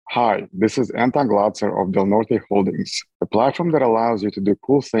Hi, this is Anton Glotser of DelNorte Holdings, the platform that allows you to do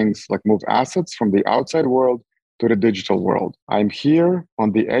cool things like move assets from the outside world to the digital world. I'm here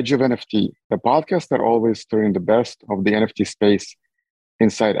on the edge of NFT, the podcast that always turns the best of the NFT space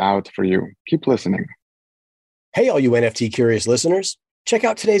inside out for you. Keep listening. Hey, all you NFT curious listeners. Check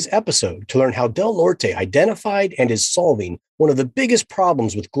out today's episode to learn how DelNorte identified and is solving one of the biggest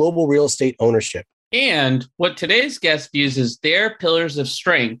problems with global real estate ownership. And what today's guest views as their pillars of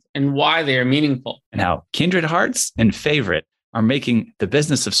strength and why they are meaningful. And how kindred hearts and favorite are making the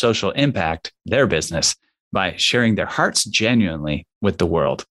business of social impact their business by sharing their hearts genuinely with the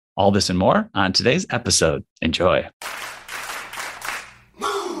world. All this and more on today's episode. Enjoy.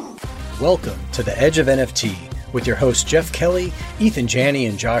 Welcome to The Edge of NFT with your hosts Jeff Kelly, Ethan Jeannine,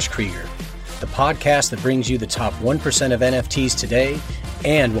 and Josh Krieger, the podcast that brings you the top 1% of NFTs today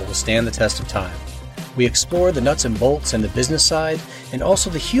and what will stand the test of time. We explore the nuts and bolts and the business side, and also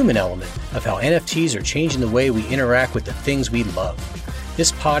the human element of how NFTs are changing the way we interact with the things we love.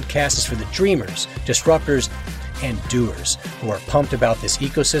 This podcast is for the dreamers, disruptors, and doers who are pumped about this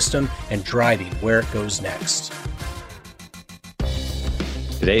ecosystem and driving where it goes next.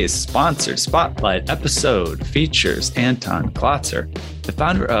 Today's sponsored spotlight episode features Anton Glotser, the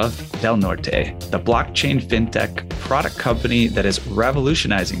founder of DelNorte, the blockchain fintech product company that is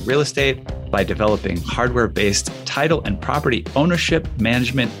revolutionizing real estate by developing hardware-based title and property ownership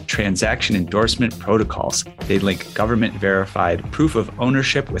management transaction endorsement protocols. They link government-verified proof of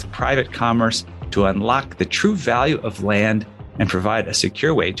ownership with private commerce to unlock the true value of land and provide a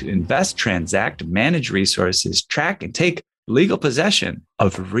secure way to invest, transact, manage resources, track, and take legal possession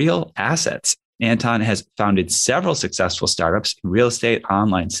of real assets. Anton has founded several successful startups in real estate,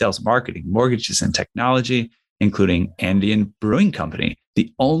 online sales, marketing, mortgages, and technology, including Andean Brewing Company,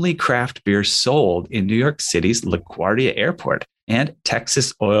 the only craft beer sold in New York City's LaGuardia Airport, and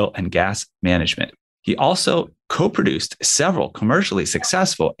Texas Oil and Gas Management. He also co-produced several commercially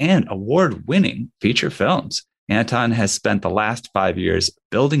successful and award-winning feature films. Anton has spent the last 5 years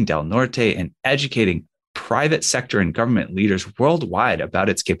building DelNorte and educating private sector and government leaders worldwide about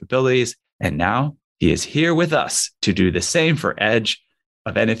its capabilities. And now he is here with us to do the same for Edge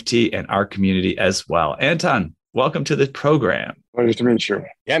of NFT and our community as well. Anton, welcome to the program. Pleasure to meet you.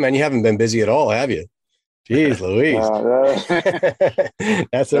 Yeah, man, you haven't been busy at all, have you? Jeez Louise.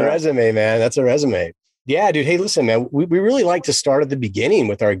 That's a resume, man. That's a resume. Yeah, dude. Hey, listen, man, we really like to start at the beginning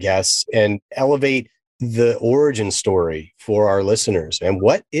with our guests and elevate the origin story for our listeners. And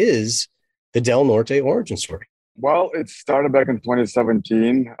what is the DelNorte origin story? Well, it started back in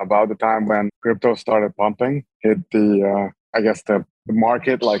 2017, about the time when crypto started pumping, hit the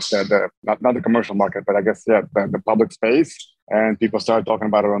market, like not the commercial market, but I guess, the public space. And people started talking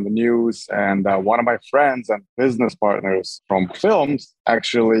about it on the news. And one of my friends and business partners from films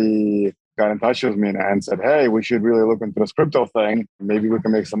actually got in touch with me and said, hey, we should really look into this crypto thing. Maybe we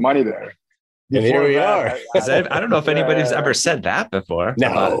can make some money there. And here we are. I don't know if anybody's ever said that before.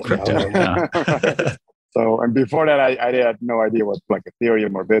 No, crypto. No. So, and before that, I had no idea what like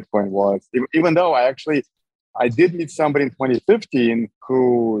Ethereum or Bitcoin was, even though I did meet somebody in 2015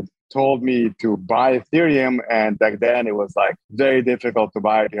 who told me to buy Ethereum. And back then it was like very difficult to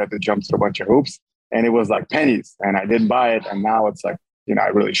buy it. You had to jump through a bunch of hoops and it was like pennies and I didn't buy it. And now it's like, I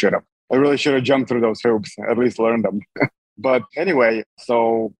really should have jumped through those hoops, at least learned them. But anyway,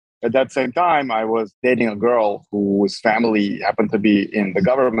 so at that same time, I was dating a girl whose family happened to be in the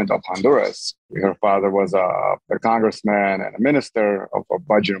government of Honduras. Her father was a congressman and a minister of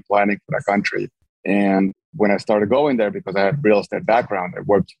budget and planning for that country. And when I started going there, because I had real estate background, I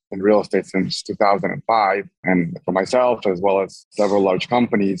worked in real estate since 2005, and for myself, as well as several large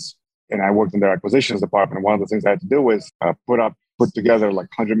companies. And I worked in their acquisitions department. One of the things I had to do was put together like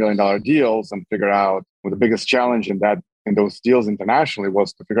 $100 million deals and figure out what the biggest challenge in those deals internationally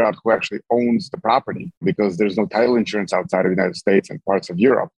was to figure out who actually owns the property, because there's no title insurance outside of the United States and parts of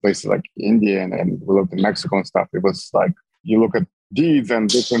Europe, places like India and we looked in Mexico and stuff. It was like, you look at deeds and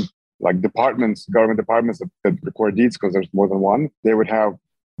different like departments, government departments that record deeds, because there's more than one, they would have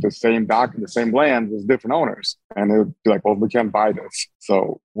the same the same land with different owners. And they would be like, well, we can't buy this.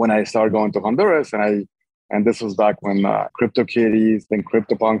 So when I started going to Honduras and this was back when CryptoKitties and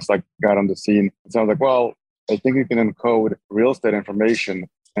CryptoPunks got on the scene. So I was like, well, I think you can encode real estate information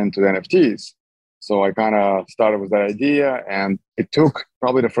into the NFTs. So I kind of started with that idea, and it took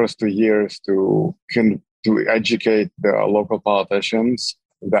probably the first 2 years to educate the local politicians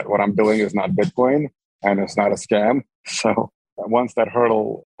that what I'm doing is not Bitcoin and it's not a scam. So once that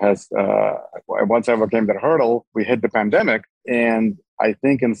hurdle once I overcame that hurdle, we hit the pandemic, and I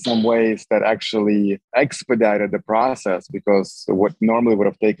think in some ways that actually expedited the process, because what normally would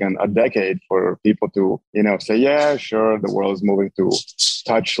have taken a decade for people to, say, yeah, sure, the world is moving to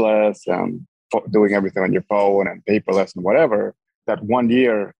touchless and doing everything on your phone and paperless and whatever. That 1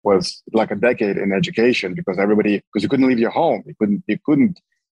 year was like a decade in education, because you couldn't leave your home. You couldn't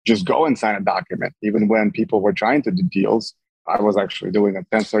just go and sign a document. Even when people were trying to do deals, I was actually doing a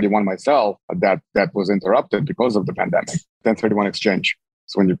 1031 myself that was interrupted because of the pandemic. 1031 exchange.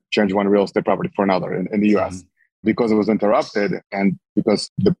 So when you change one real estate property for another in the US, because it was interrupted and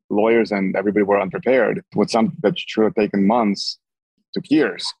because the lawyers and everybody were unprepared, it was something that should have taken months, took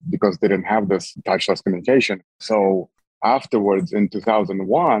years, because they didn't have this touchless communication. So afterwards, in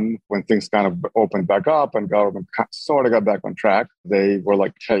 2001, when things kind of opened back up and government sort of got back on track, they were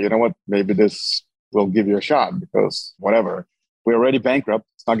like, hey, you know what? Maybe this will give you a shot, because whatever. We're already bankrupt.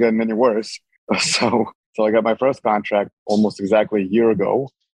 It's not getting any worse. So I got my first contract almost exactly a year ago,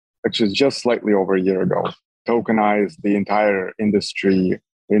 actually just slightly over a year ago, tokenized the entire industry,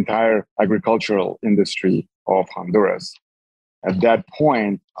 the entire agricultural industry of Honduras. At that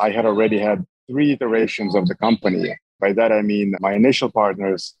point, I had already had 3 iterations of the company. By that, I mean, my initial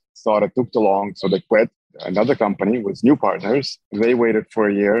partners thought it took too long, so they quit. Another company with new partners, they waited for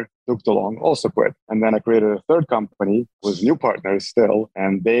a year, took too long, also quit. And then I created a third company with new partners still,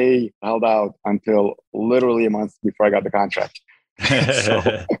 and they held out until literally a month before I got the contract.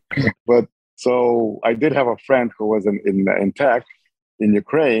 So I did have a friend who was in tech in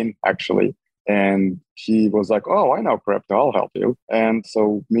Ukraine, actually, and he was like, oh, I know crypto, I'll help you. And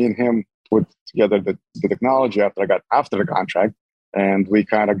so me and him put together the technology after the contract, and we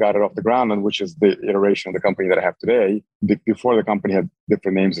kind of got it off the ground, and which is the iteration of the company that I have today. Before, the company had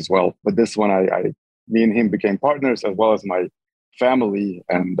different names as well, but this one, me and him became partners, as well as my family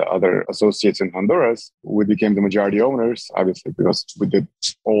and the other associates in Honduras. We became the majority owners, obviously, because we did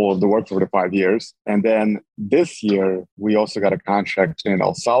all of the work for the 5 years. And then this year, we also got a contract in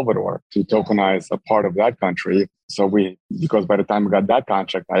El Salvador to tokenize a part of that country. So because by the time we got that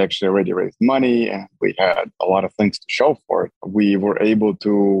contract, I actually already raised money and we had a lot of things to show for it. We were able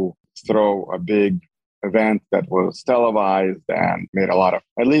to throw a big event that was televised and made a lot of,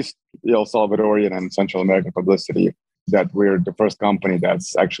 at least the El Salvadorian and Central American publicity, that we're the first company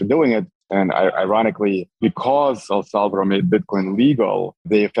that's actually doing it. And ironically, because El Salvador made Bitcoin legal,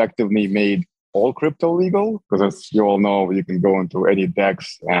 they effectively made all crypto legal, because as you all know, you can go into any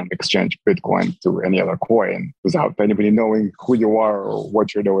DEX and exchange Bitcoin to any other coin without anybody knowing who you are or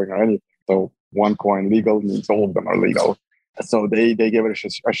what you're doing or anything. So one coin legal means all of them are legal. So they gave it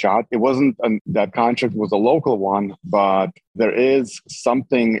a shot. It wasn't, that contract was a local one, but there is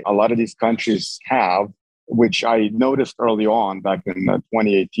something a lot of these countries have, which I noticed early on back in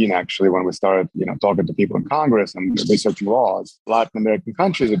 2018, actually, when we started, talking to people in Congress and researching laws. Latin American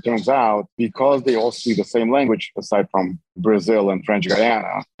countries, it turns out, because they all speak the same language, aside from Brazil and French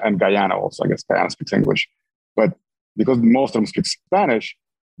Guyana, and Guyana also, I guess Guyana speaks English. But because most of them speak Spanish,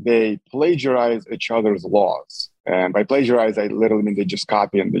 they plagiarize each other's laws. And by plagiarize, I literally mean they just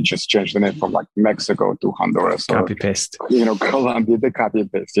copy and they just change the name from like Mexico to Honduras. Copy paste. Colombia, they copy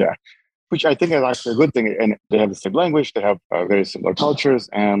and paste, yeah. Which I think is actually a good thing. And they have the same language, they have very similar cultures,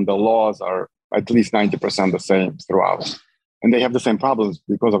 and the laws are at least 90% the same throughout. And they have the same problems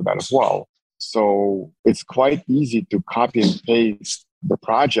because of that as well. So it's quite easy to copy and paste the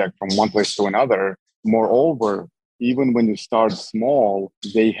project from one place to another. Moreover, even when you start small,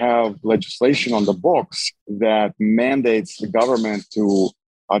 they have legislation on the books that mandates the government to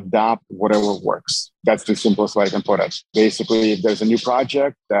adopt whatever works. That's the simplest way I can put it. Basically, if there's a new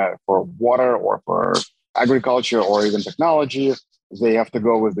project that for water or for agriculture or even technology, they have to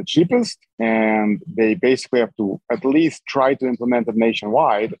go with the cheapest, and they basically have to at least try to implement it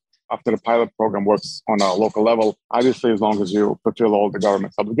nationwide after the pilot program works on a local level, obviously, as long as you fulfill all the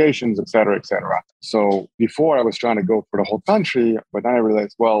government's obligations, et cetera, et cetera. So before I was trying to go for the whole country, but then I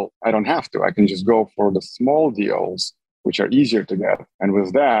realized, well, I don't have to. I can just go for the small deals, which are easier to get. And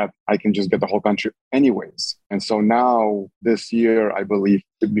with that, I can just get the whole country anyways. And so now this year, I believe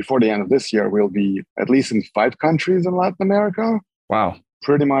before the end of this year, we'll be at least in 5 countries in Latin America. Wow.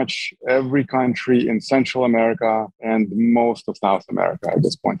 Pretty much every country in Central America and most of South America at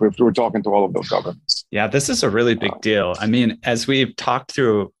this point. We're talking to all of those governments. Yeah, this is a really big deal. I mean, as we've talked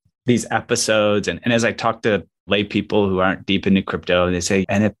through these episodes and as I talk to lay people who aren't deep into crypto, and they say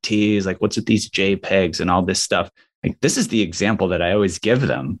NFTs, like what's with these JPEGs and all this stuff? Like, this is the example that I always give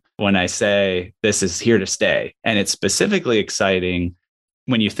them when I say this is here to stay. And it's specifically exciting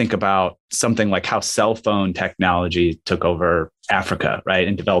when you think about something like how cell phone technology took over Africa, right?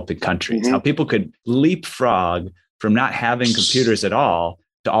 In developing countries, how people could leapfrog from not having computers at all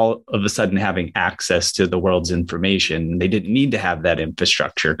to all of a sudden having access to the world's information. They didn't need to have that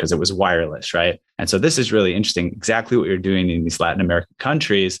infrastructure because it was wireless, right? And so this is really interesting. Exactly what you're doing in these Latin American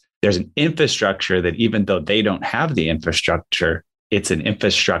countries. There's an infrastructure that even though they don't have the infrastructure, it's an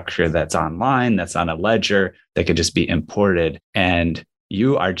infrastructure that's online, that's on a ledger, that could just be imported. And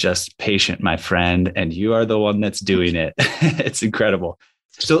you are just patient, my friend, and you are the one that's doing it. It's incredible.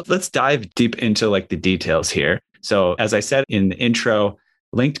 So let's dive deep into like the details here. So as I said in the intro,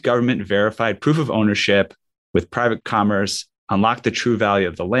 linked government verified proof of ownership with private commerce, unlock the true value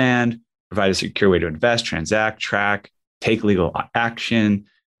of the land, provide a secure way to invest, transact, track, take legal action,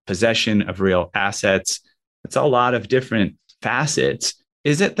 possession of real assets. It's a lot of different facets.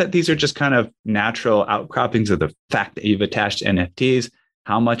 Is it that these are just kind of natural outcroppings of the fact that you've attached NFTs?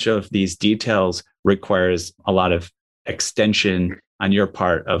 How much of these details requires a lot of extension on your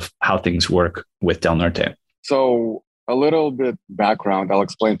part of how things work with DelNorte? So a little bit background, I'll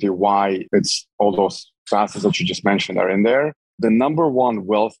explain to you why it's all those facets that you just mentioned are in there. The number one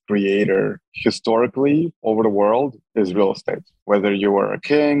wealth creator historically over the world is real estate. Whether you were a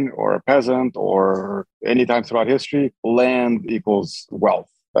king or a peasant or any time throughout history, land equals wealth.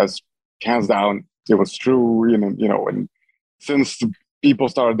 That's hands down. It was true, and since people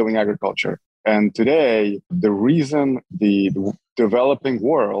started doing agriculture. And today, the reason the developing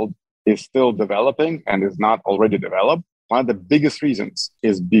world is still developing and is not already developed, one of the biggest reasons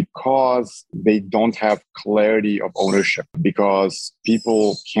is because they don't have clarity of ownership, because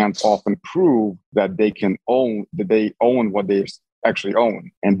people can't often prove that they own what they actually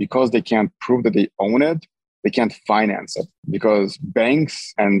own. And because they can't prove that they own it, they can't finance it, because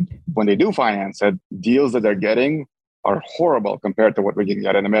banks, and when they do finance it, deals that they're getting are horrible compared to what we can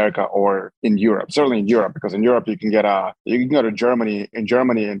get in America or in Europe. Certainly in Europe, because in Europe you can go to Germany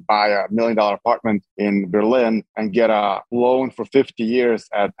and buy $1 million apartment in Berlin and get a loan for 50 years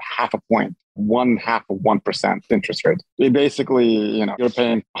at half a point, 0.5% interest rate. You're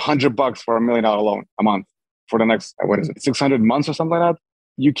paying $100 for $1 million loan a month for the next 600 months or something like that.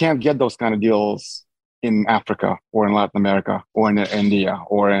 You can't get those kind of deals in Africa or in Latin America or in India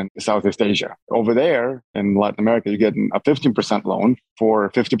or in Southeast Asia. Over there in Latin America, you get a 15% loan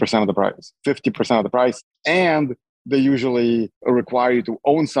for 50% of the price, 50% of the price. And they usually require you to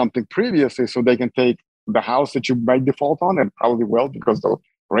own something previously so they can take the house that you might default on, and probably will because the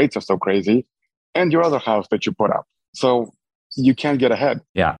rates are so crazy, and your other house that you put up. So you can't get ahead.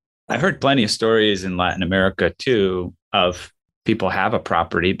 Yeah. I've heard plenty of stories in Latin America too of people have a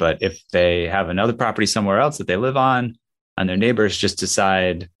property, but if they have another property somewhere else that they live on, and their neighbors just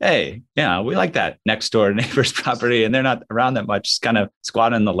decide, hey, yeah, we like that next door neighbor's property, and they're not around that much, just kind of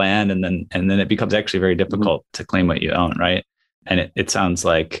squat on the land, and then it becomes actually very difficult to claim what you own, right? And it sounds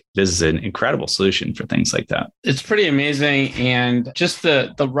like this is an incredible solution for things like that. It's pretty amazing, and just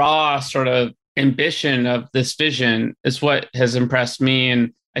the raw sort of ambition of this vision is what has impressed me.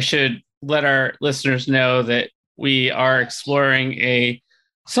 And I should let our listeners know that we are exploring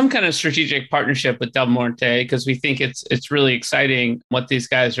some kind of strategic partnership with DelNorte, because we think it's really exciting what these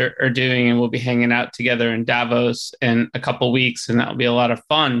guys are doing, and we'll be hanging out together in Davos in a couple of weeks, and that'll be a lot of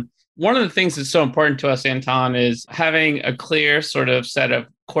fun. One of the things that's so important to us, Anton, is having a clear sort of set of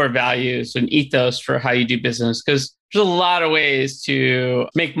core values and ethos for how you do business, because there's a lot of ways to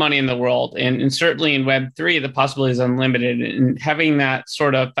make money in the world. And certainly in Web3, the possibility is unlimited. And having that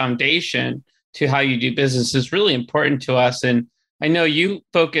sort of foundation to how you do business is really important to us. And I know you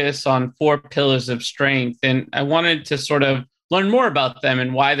focus on 4 pillars of strength, and I wanted to sort of learn more about them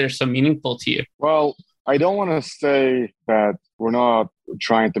and why they're so meaningful to you. Well, I don't want to say that we're not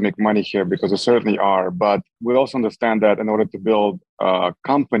trying to make money here, because we certainly are, but we also understand that in order to build a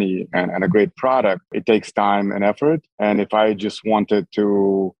company and a great product, it takes time and effort. And if I just wanted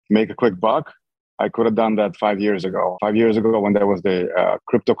to make a quick buck, I could have done that 5 years ago. 5 years ago, when there was the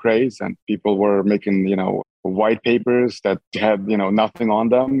crypto craze and people were making, white papers that had, nothing on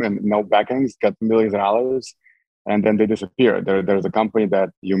them and no backings, got millions of dollars, and then they disappeared. There's a company that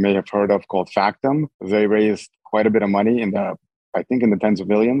you may have heard of called Factum. They raised quite a bit of money in the tens of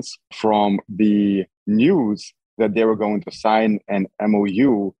millions from the news that they were going to sign an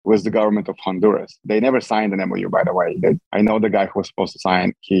MOU with the government of Honduras. They never signed an MOU, by the way. I know the guy who was supposed to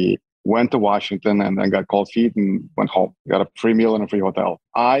sign. He went to Washington and then got cold feet and went home. Got a free meal and a free hotel.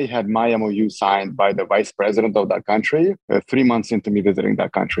 I had my MOU signed by the vice president of that country 3 months into me visiting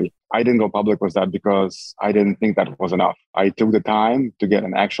that country. I didn't go public with that because I didn't think that was enough. I took the time to get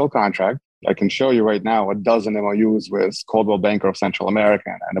an actual contract. I can show you right now 12 MOUs with Coldwell Banker of Central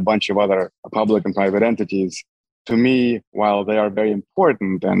America and a bunch of other public and private entities. To me, while they are very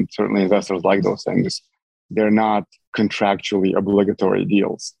important, and certainly investors like those things, they're not contractually obligatory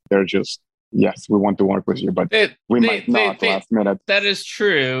deals. They're just, yes, we want to work with you, but we might not last minute. That is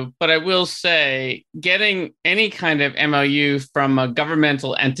true. But I will say getting any kind of MOU from a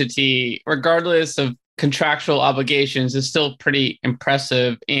governmental entity, regardless of contractual obligations, is still pretty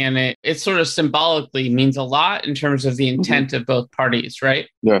impressive. And it sort of symbolically means a lot in terms of the intent of both parties, right?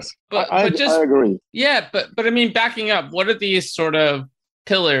 Yes, I agree. Yeah, but I mean, backing up, what are these sort of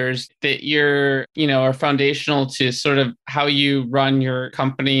pillars that are foundational to sort of how you run your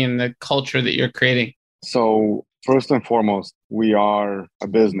company and the culture that you're creating? So first and foremost, we are a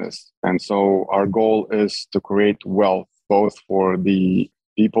business. And so our goal is to create wealth, both for the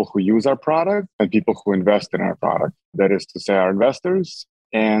people who use our product and people who invest in our product. That is to say, our investors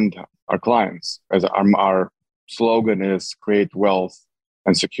and our clients. As our slogan is create wealth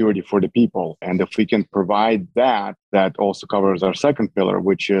and security for the people. And if we can provide that, that also covers our second pillar,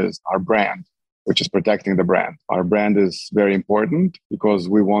 which is our brand, which is protecting the brand. Our brand is very important because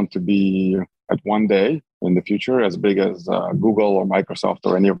we want to be at one day in the future as big as Google or Microsoft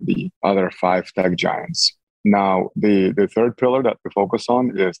or any of the other 5 tech giants. Now, the third pillar that we focus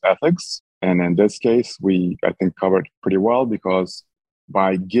on is ethics. And in this case, I think, covered pretty well, because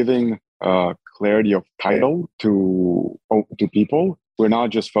by giving clarity of title to people, we're not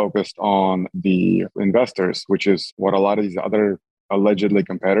just focused on the investors, which is what a lot of these other allegedly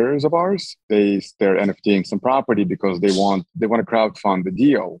competitors of ours, they're NFTing some property because they want to crowdfund the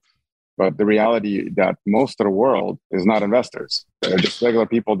deal. But the reality that most of the world is not investors. They're just regular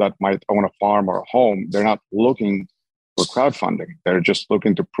people that might own a farm or a home. They're not looking for crowdfunding. They're just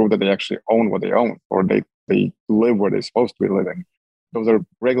looking to prove that they actually own what they own, or they live where they're supposed to be living. Those are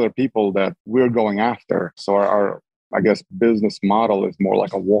regular people that we're going after. So our I guess, business model is more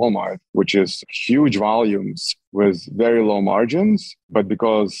like a Walmart, which is huge volumes with very low margins. But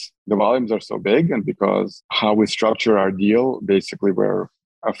because the volumes are so big and because how we structure our deal, basically we're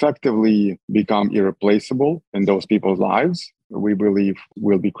effectively become irreplaceable in those people's lives, we believe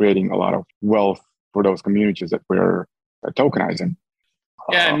we'll be creating a lot of wealth for those communities that we're tokenizing.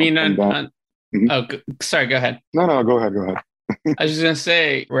 Yeah, I mean, sorry, go ahead. No, go ahead. I was just going to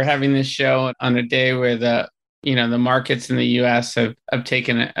say, we're having this show on a day where the markets in the US have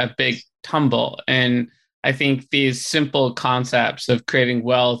taken a big tumble. And I think these simple concepts of creating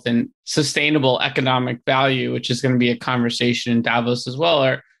wealth and sustainable economic value, which is going to be a conversation in Davos as well,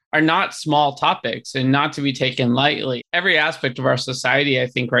 are not small topics and not to be taken lightly. Every aspect of our society, I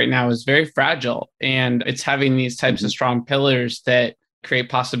think right now is very fragile, and it's having these types of strong pillars that create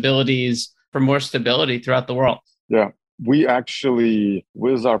possibilities for more stability throughout the world. Yeah, we actually,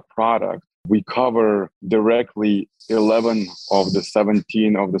 with our product, we cover directly 11 of the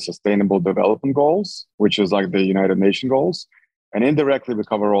 17 of the Sustainable Development Goals, which is like the United Nations goals. And indirectly, we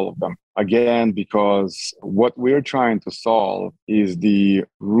cover all of them. Again, because what we're trying to solve is the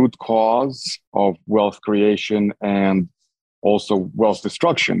root cause of wealth creation and also wealth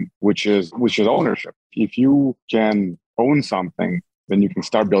destruction, which is ownership. If you can own something, then you can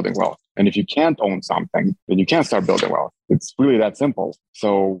start building wealth. And if you can't own something, then you can't start building wealth. It's really that simple.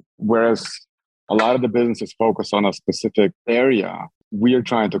 So whereas a lot of the businesses focus on a specific area, we are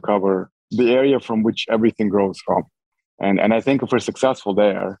trying to cover the area from which everything grows from. And I think if we're successful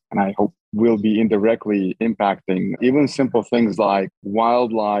there, and I hope we'll be indirectly impacting even simple things like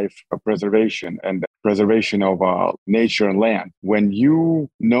wildlife preservation and preservation of nature and land. When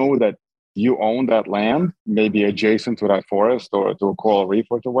you know that you own that land, maybe adjacent to that forest or to a coral reef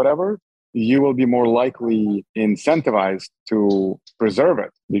or to whatever, you will be more likely incentivized to preserve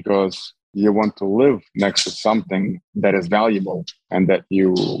it because you want to live next to something that is valuable and that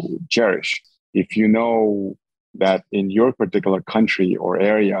you cherish. If you know that in your particular country or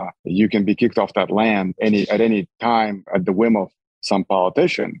area, you can be kicked off that land at any time at the whim of some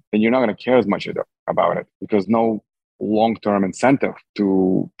politician, then you're not going to care as much about it because no long-term incentive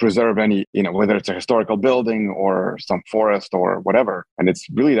to preserve any, whether it's a historical building or some forest or whatever. And it's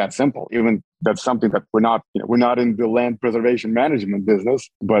really that simple. Even that's something that we're not in the land preservation management business,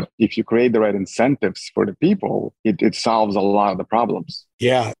 but if you create the right incentives for the people, it solves a lot of the problems.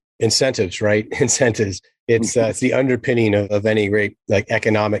 Yeah. Incentives, right? Incentives. It's the underpinning of any great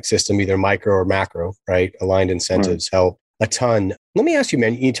economic system, either micro or macro, right? Aligned incentives help a ton. Let me ask you,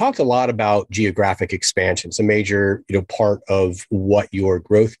 man, you talked a lot about geographic expansion. It's a major, part of what your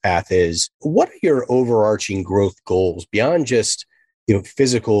growth path is. What are your overarching growth goals beyond just,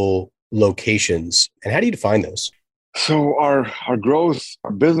 physical locations? And how do you define those? So our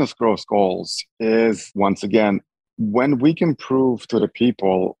business growth goals is, once again, when we can prove to the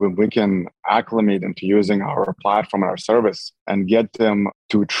people, when we can acclimate them to using our platform and our service and get them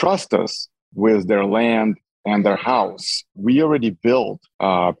to trust us with their land and their house, we already built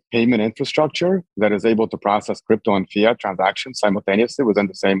a payment infrastructure that is able to process crypto and fiat transactions simultaneously within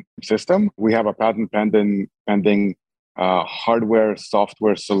the same system. We have a patent pending hardware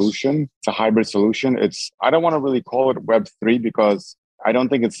software solution. It's a hybrid solution. I don't want to really call it Web3 because I don't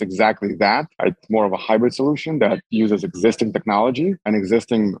think it's exactly that. It's more of a hybrid solution that uses existing technology and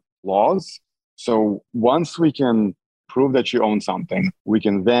existing laws. So once we can prove that you own something, we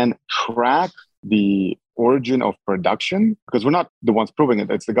can then track the origin of production, because we're not the ones proving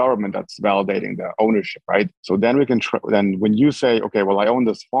it. It's the government that's validating the ownership, right? So then we can, then when you say, okay, well, I own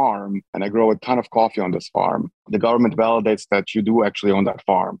this farm and I grow a ton of coffee on this farm, the government validates that you do actually own that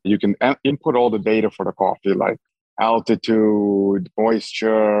farm. You can input all the data for the coffee, like altitude,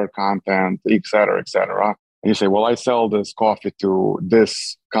 moisture, content, et cetera, et cetera. And you say, well, I sell this coffee to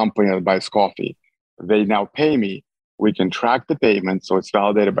this company that buys coffee. They now pay me. We can track the payment, so it's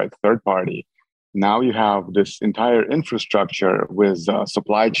validated by the third party. Now you have this entire infrastructure with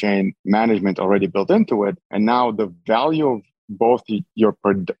supply chain management already built into it. And now the value of both your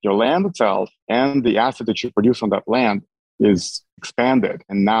land itself and the asset that you produce on that land is expanded.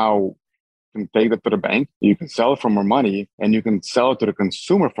 And now you can take that to the bank, you can sell it for more money, and you can sell it to the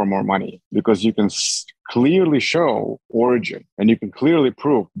consumer for more money because you can clearly show origin and you can clearly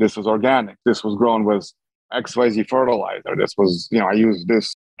prove this was organic, this was grown with XYZ fertilizer, this was, I used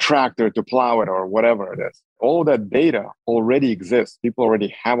this tractor to plow it or whatever it is. All that data already exists. People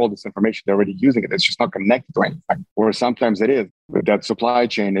already have all this information. They're already using it. It's just not connected to anything. Or sometimes it is. But that supply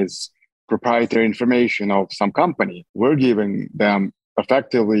chain is proprietary information of some company. We're giving them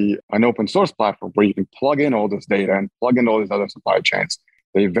effectively an open source platform where you can plug in all this data and plug in all these other supply chains.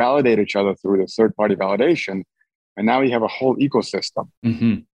 They validate each other through the third-party validation. And now you have a whole ecosystem.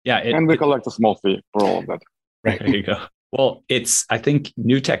 Mm-hmm. Yeah. And we collect a small fee for all of that. Right. There you go. Well, I think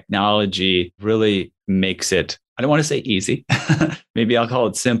new technology really makes it, I don't want to say easy, maybe I'll call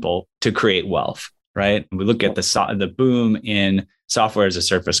it simple, to create wealth, right? We look at the boom in software as a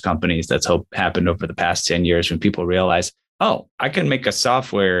service companies that's happened over the past 10 years when people realize, oh, I can make a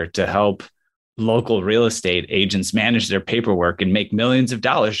software to help local real estate agents manage their paperwork and make millions of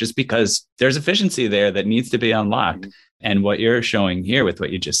dollars just because there's efficiency there that needs to be unlocked. And what you're showing here with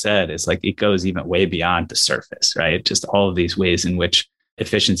what you just said is like, it goes even way beyond the surface, right? Just all of these ways in which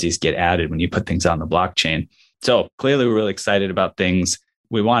efficiencies get added when you put things on the blockchain. So clearly we're really excited about things.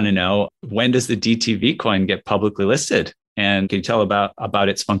 We want to know, when does the DTV coin get publicly listed? And can you tell about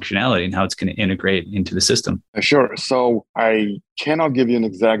its functionality and how it's going to integrate into the system? Sure. So I cannot give you an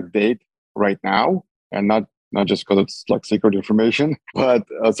exact date right now, and not just because it's like secret information, but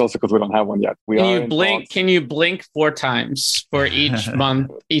it's also because we don't have one yet. Can you blink 4 times for each month,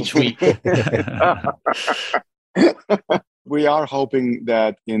 each week? We are hoping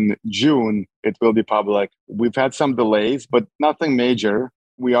that in June it will be public. We've had some delays, but nothing major.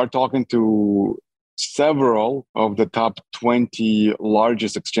 We are talking to several of the top 20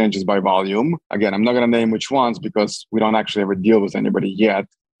 largest exchanges by volume. Again, I'm not going to name which ones because we don't actually ever deal with anybody yet.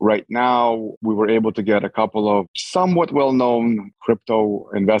 Right now, we were able to get a couple of somewhat well-known crypto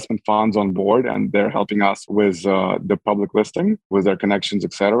investment funds on board, and they're helping us with the public listing, with their connections,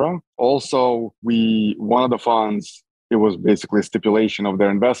 etc. Also, one of the funds, it was basically a stipulation of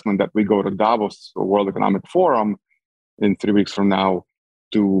their investment that we go to Davos, the World Economic Forum, in 3 weeks from now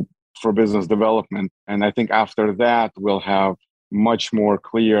for business development. And I think after that, we'll have much more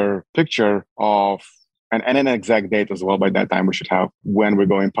clear picture of and an exact date as well. By that time, we should have when we're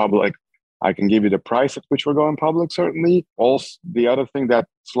going public. I can give you the price at which we're going public, certainly. Also, the other thing that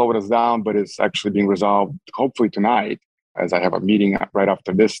slowed us down, but is actually being resolved, hopefully tonight, as I have a meeting right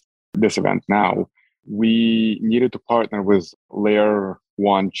after this event now, we needed to partner with Layer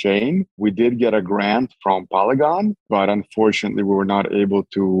 1 chain. We did get a grant from Polygon, but unfortunately, we were not able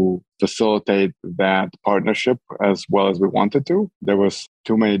to facilitate that partnership as well as we wanted to. There was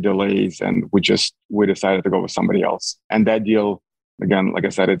too many delays, and we decided to go with somebody else. And that deal, again, like I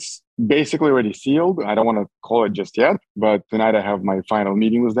said, it's basically already sealed. I don't want to call it just yet, but tonight I have my final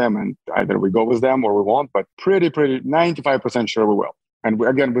meeting with them, and either we go with them or we won't, but pretty 95% sure we will. And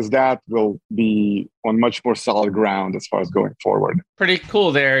again, with that, we'll be on much more solid ground as far as going forward. Pretty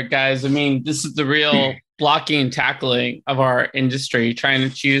cool there, guys. I mean, this is the real blocking and tackling of our industry, trying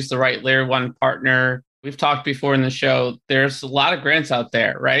to choose the right Layer 1 partner. We've talked before in the show, there's a lot of grants out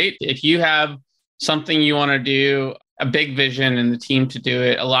there, right? If you have something you want to do, a big vision and the team to do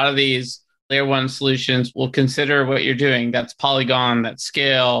it, a lot of these Layer 1 solutions will consider what you're doing. That's Polygon, that's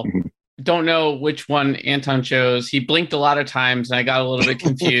Scale. Mm-hmm. Don't know which one Anton chose. He blinked a lot of times and I got a little bit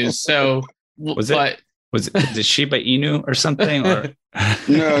confused. So, Was it the Shiba Inu or something? Or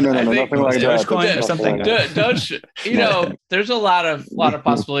No, nothing like that. Dogecoin or something? There's a lot of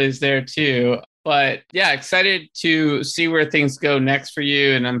possibilities there too. But yeah, excited to see where things go next for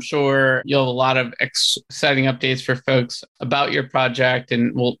you. And I'm sure you'll have a lot of exciting updates for folks about your project.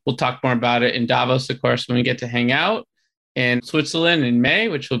 And we'll talk more about it in Davos, of course, when we get to hang out in Switzerland in May,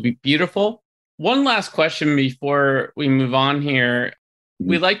 which will be beautiful. One last question before we move on here.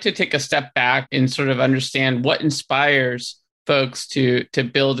 We like to take a step back and sort of understand what inspires folks to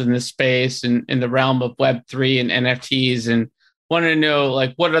build in this space and in the realm of Web3 and NFTs, and want to know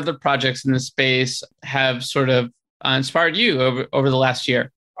like what other projects in the space have sort of inspired you over the last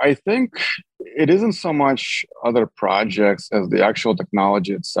year. I think it isn't so much other projects as the actual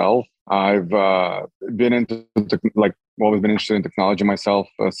technology itself. I've been into always been interested in technology myself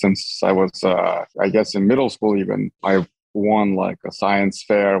since I was, I guess, in middle school even. I won like a science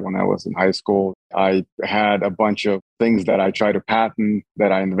fair when I was in high school. I had a bunch of things that I tried to patent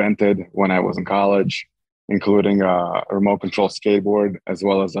that I invented when I was in college, including a remote control skateboard, as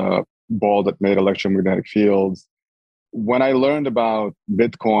well as a ball that made electromagnetic fields. When I learned about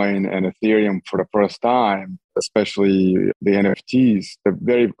Bitcoin and Ethereum for the first time, especially the NFTs, the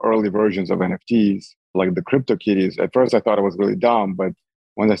very early versions of NFTs, like the CryptoKitties, at first I thought it was really dumb, but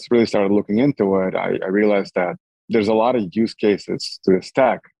when I really started looking into it, I realized that there's a lot of use cases to this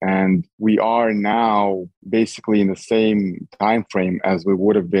tech, and we are now basically in the same time frame as we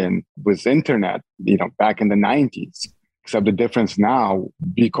would have been with internet, back in the 90s. Except the difference now,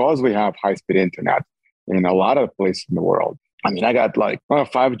 because we have high-speed internet in a lot of places in the world. I mean, I got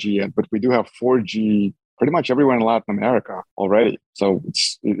not 5G yet, but we do have 4G pretty much everywhere in Latin America already. So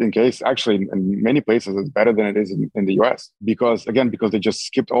it's actually in many places, it's better than it is in the US because they just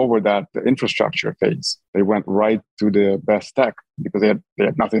skipped over that infrastructure phase. They went right to the best tech because they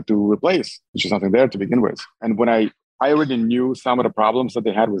had nothing to replace. There's just nothing there to begin with. And when I already knew some of the problems that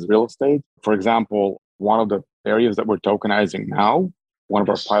they had with real estate. For example, one of the areas that we're tokenizing now, one of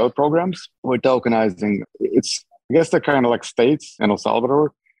our pilot programs, we're tokenizing, I guess they're kind of like states in El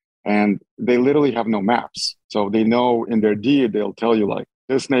Salvador, and they literally have no maps. So they know in their deed, they'll tell you like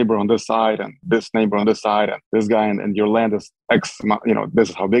this neighbor on this side and this neighbor on this side and this guy and your land is X, this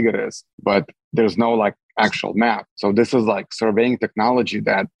is how big it is. But there's no like actual map. So this is like surveying technology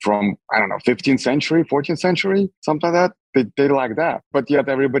that from, 15th century, 14th century, something like that, they like that. But yet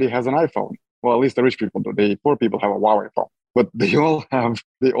everybody has an iPhone. Well, at least the rich people do. The poor people have a Huawei phone. But they all have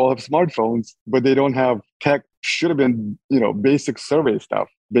smartphones, but they don't have tech. Should have been, basic survey stuff,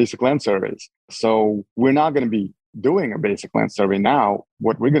 basic land surveys. So we're not going to be doing a basic land survey now.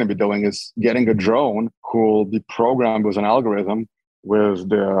 What we're going to be doing is getting a drone who will be programmed with an algorithm with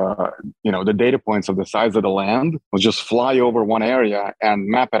the data points of the size of the land. Will just fly over one area and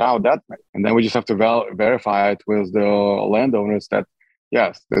map it out that way. And then we just have to verify it with the landowners that,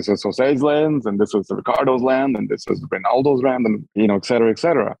 yes, this is Jose's land, and this is Ricardo's land, and this is Ronaldo's land, and, et cetera, et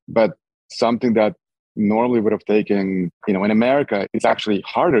cetera. But something that normally would have taken, in America, it's actually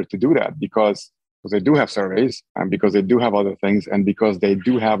harder to do that because they do have surveys and because they do have other things and because they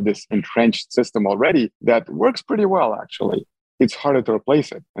do have this entrenched system already that works pretty well, actually. It's harder to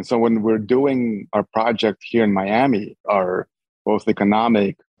replace it. And so when we're doing our project here in Miami, our both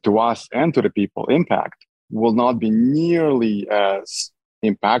economic to us and to the people impact will not be nearly as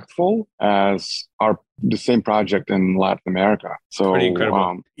impactful as the same project in Latin America. So pretty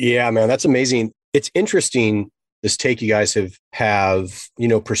incredible. Yeah, man, that's amazing. It's interesting, this take you guys have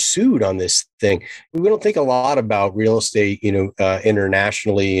pursued on this thing. We don't think a lot about real estate,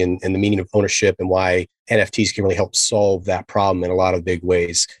 internationally and the meaning of ownership and why NFTs can really help solve that problem in a lot of big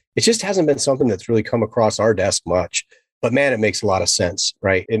ways. It just hasn't been something that's really come across our desk much. But man, it makes a lot of sense,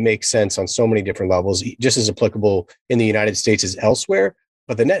 right? It makes sense on so many different levels, just as applicable in the United States as elsewhere.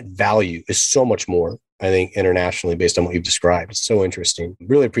 But the net value is so much more, I think, internationally based on what you've described. It's so interesting.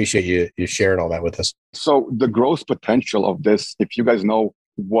 Really appreciate you sharing all that with us. So the growth potential of this, if you guys know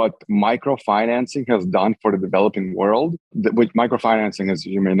what microfinancing has done for the developing world, with microfinancing, as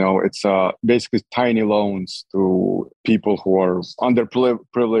you may know, it's basically tiny loans to people who are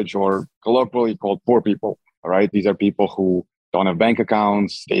underprivileged or colloquially called poor people. All right. These are people who don't have bank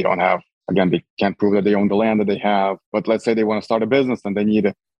accounts. They don't have, again, they can't prove that they own the land that they have. But let's say they want to start a business and they need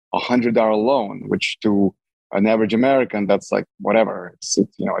a $100 loan, which to an average American, that's like whatever. It's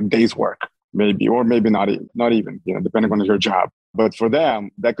a day's work, maybe, or maybe not even, depending on your job. But for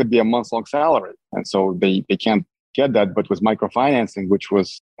them, that could be a month-long salary. And so they can't get that. But with microfinancing, which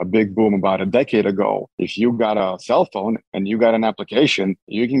was a big boom about a decade ago, if you got a cell phone and you got an application,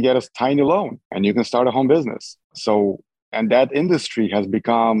 you can get a tiny loan and you can start a home business. So And that industry has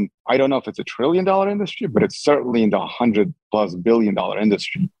become, I don't know if it's $1 trillion industry, but it's certainly in the $100+ billion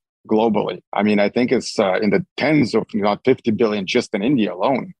industry globally. I mean, I think it's in the tens of, not 50 billion just in India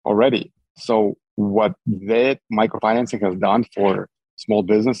alone already. So what that microfinancing has done for small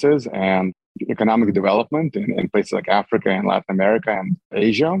businesses and economic development in places like Africa and Latin America and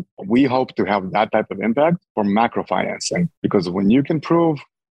Asia, we hope to have that type of impact for macro financing. Because when you can prove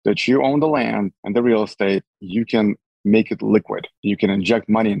that you own the land and the real estate, you can make it liquid. You can inject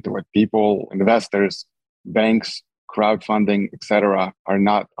money into it. People, investors, banks, crowdfunding, etc., are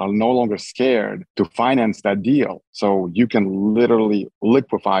no longer scared to finance that deal. So you can literally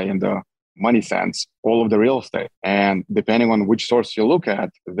liquefy in the money sense all of the real estate. And depending on which source you look at,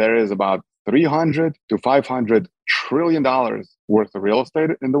 there is about $300 to $500 trillion worth of real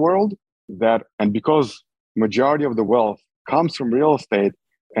estate in the world. And because majority of the wealth comes from real estate,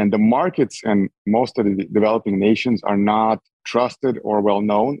 and the markets in most of the developing nations are not trusted or well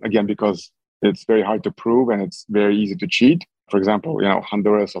known, again, because it's very hard to prove and it's very easy to cheat. For example,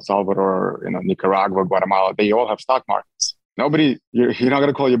 Honduras, El Salvador, Nicaragua, Guatemala, they all have stock markets. You're not going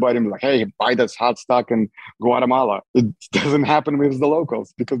to call your buddy and be like, hey, buy this hot stock in Guatemala. It doesn't happen with the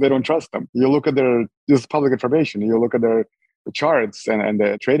locals because they don't trust them. You look at this is public information. You look at their charts and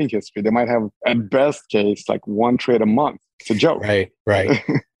the trading history. They might have, at best case, like one trade a month. It's a joke. Right.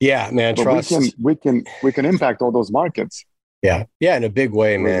 Yeah, man. Trust. We can impact all those markets. Yeah, in a big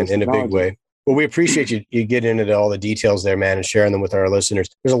way, man. In a big way. Well, we appreciate you getting into all the details there, man, and sharing them with our listeners.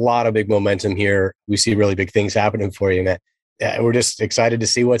 There's a lot of big momentum here. We see really big things happening for you, man. Yeah, we're just excited to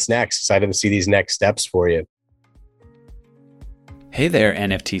see what's next. Excited to see these next steps for you. Hey there,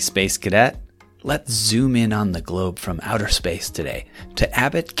 NFT Space Cadet. Let's zoom in on the globe from outer space today to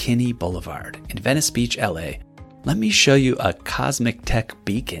Abbot Kinney Boulevard in Venice Beach, LA. Let me show you a cosmic tech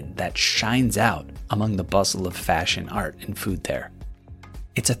beacon that shines out among the bustle of fashion, art, and food there.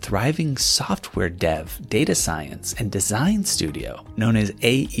 It's a thriving software dev, data science, and design studio known as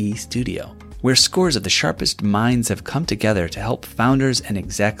AE Studio, where scores of the sharpest minds have come together to help founders and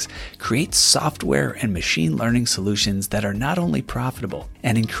execs create software and machine learning solutions that are not only profitable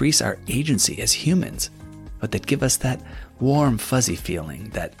and increase our agency as humans, but that give us that warm, fuzzy feeling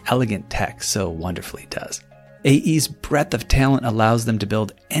that elegant tech so wonderfully does. AE's breadth of talent allows them to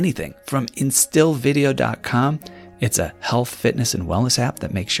build anything from instillvideo.com, it's a health, fitness, and wellness app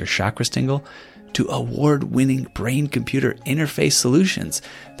that makes your chakras tingle, to award-winning brain-computer interface solutions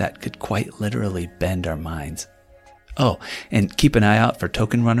that could quite literally bend our minds. Oh, and keep an eye out for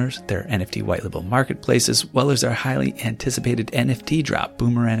Token Runners, their NFT white label marketplace, as well as their highly anticipated NFT drop,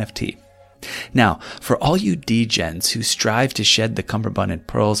 Boomer NFT. Now, for all you degens who strive to shed the cummerbund and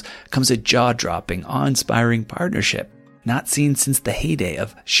pearls comes a jaw-dropping, awe-inspiring partnership, not seen since the heyday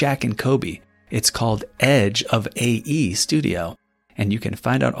of Shaq and Kobe. It's called Edge of AE Studio, and you can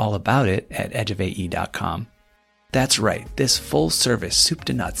find out all about it at edgeofae.com. That's right, this full-service,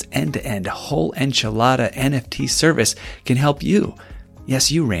 soup-to-nuts, end-to-end, whole enchilada NFT service can help you,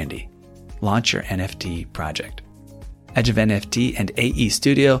 yes, you, Randy, launch your NFT project. Edge of NFT and AE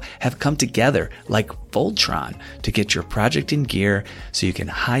Studio have come together like Voltron to get your project in gear so you can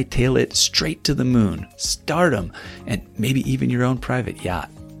hightail it straight to the moon, stardom, and maybe even your own private yacht.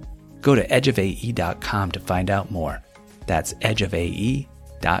 Go to edgeofae.com to find out more. That's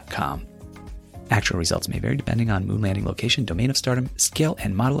edgeofae.com. Actual results may vary depending on moon landing location, domain of stardom, scale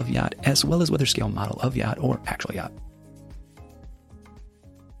and model of yacht, as well as whether scale model of yacht or actual yacht.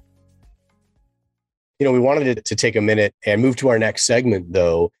 We wanted to take a minute and move to our next segment,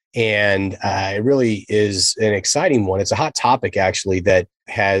 though. And it really is an exciting one. It's a hot topic, actually, that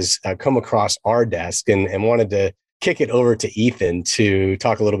has come across our desk and wanted to kick it over to Ethan to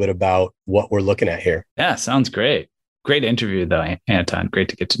talk a little bit about what we're looking at here. Yeah, sounds great. Great interview, though, Anton. Great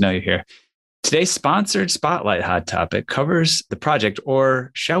to get to know you here. Today's sponsored Spotlight Hot Topic covers the project, or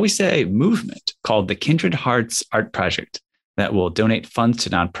shall we say movement, called the Kindred Hearts Art Project, that will donate funds to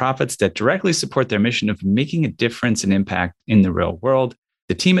nonprofits that directly support their mission of making a difference and impact in the real world.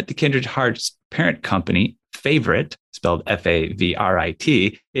 The team at the Kindred Hearts parent company, Favorite, spelled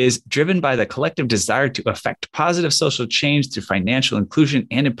Favrit, is driven by the collective desire to affect positive social change through financial inclusion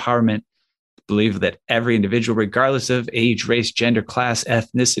and empowerment. Believe that every individual, regardless of age, race, gender, class,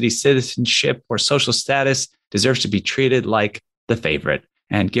 ethnicity, citizenship, or social status, deserves to be treated like the favorite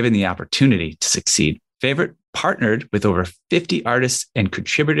and given the opportunity to succeed. Favorite partnered with over 50 artists and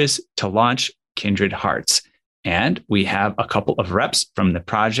contributors to launch Kindred Hearts. And we have a couple of reps from the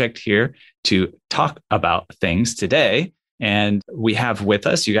project here to talk about things today. And we have with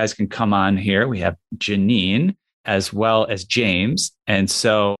us, you guys can come on here. We have Jeannine as well as James. And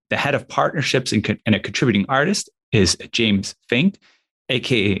so the head of partnerships and a contributing artist, is James Fink,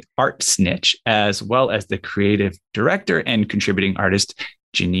 aka Art Snitch, as well as the creative director and contributing artist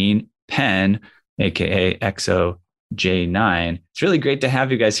Jeannine Penn, aka XO J9. It's really great to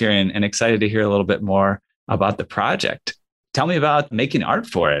have you guys here and excited to hear a little bit more about the project. Tell me about making art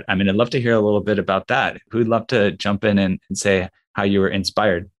for it. I mean, I'd love to hear a little bit about that. Who'd love to jump in and say how you were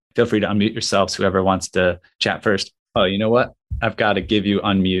inspired? Feel free to unmute yourselves, whoever wants to chat first. Oh, you know what? I've got to give you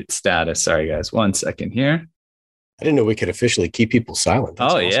unmute status. Sorry, guys. 1 second here. I didn't know we could officially keep people silent.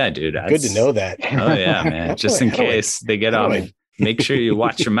 That's awesome. Yeah, dude. Good to know that. Oh, yeah, man. Just in case they get on. Make sure you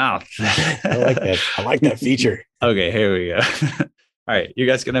watch your mouth. I like that. I like that feature. Okay, here we go. All right, you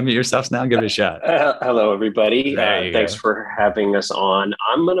guys can unmute yourselves now. Give it a shot. Hello, everybody. Thanks for having us on.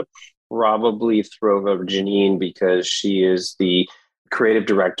 I'm going to probably throw over Jeannine because she is the creative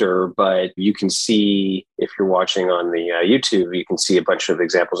director, but you can see, if you're watching on the YouTube, you can see a bunch of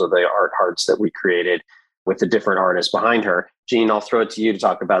examples of the art hearts that we created with the different artists behind her. Jeannine, I'll throw it to you to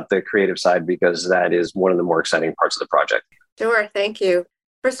talk about the creative side because that is one of the more exciting parts of the project. Sure, thank you.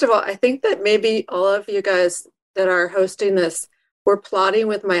 First of all, I think that maybe all of you guys that are hosting this were plotting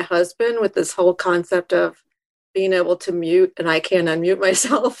with my husband with this whole concept of being able to mute and I can't unmute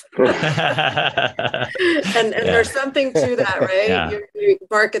myself. and there's something to that, right? Yeah. You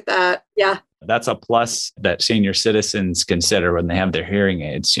market that. Yeah. That's a plus that senior citizens consider when they have their hearing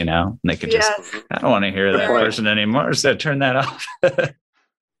aids, you know, and they could just, I don't want to hear that person anymore. So turn that off.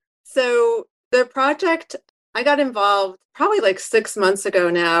 So the project, I got involved probably like 6 months ago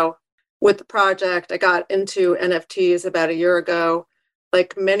now with the project. I got into NFTs about a year ago.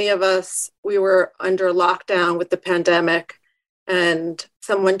 Like many of us, we were under lockdown with the pandemic, and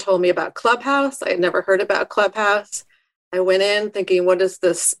someone told me about Clubhouse. I had never heard about Clubhouse. I went in thinking, what is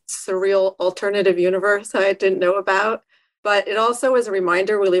this surreal alternative universe I didn't know about? But it also is a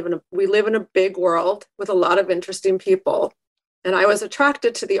reminder we live in a big world with a lot of interesting people. And I was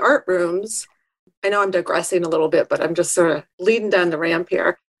attracted to the art rooms. I know I'm digressing a little bit, but I'm just sort of leading down the ramp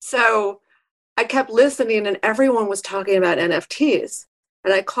here. So I kept listening and everyone was talking about NFTs.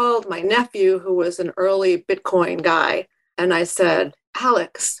 And I called my nephew, who was an early Bitcoin guy, and I said,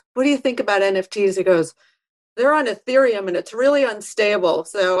 Alex, what do you think about NFTs? He goes, they're on Ethereum and it's really unstable.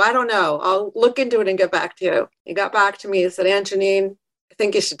 So I don't know. I'll look into it and get back to you. He got back to me and said, Jeannine, I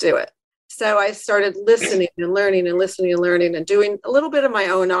think you should do it. So I started listening and learning and listening and learning and doing a little bit of my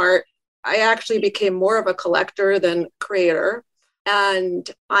own art. I actually became more of a collector than creator. And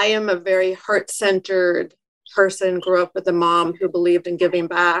I am a very heart-centered person, grew up with a mom who believed in giving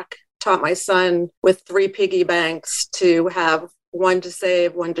back, taught my son with 3 piggy banks to have one to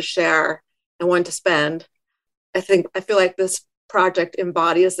save, one to share, and one to spend. I feel like this project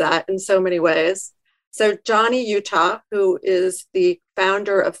embodies that in so many ways. So Johnny Utah, who is the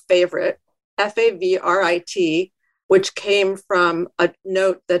founder of Favorite, Favrit, which came from a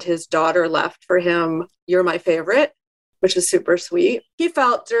note that his daughter left for him, "You're my favorite," which is super sweet. He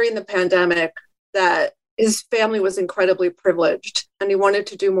felt during the pandemic that his family was incredibly privileged and he wanted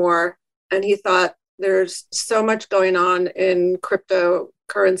to do more. And he thought, there's so much going on in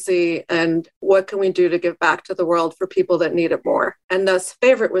cryptocurrency, and what can we do to give back to the world for people that need it more? And thus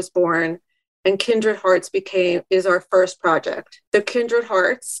Favorite was born, and Kindred Hearts is our first project. The Kindred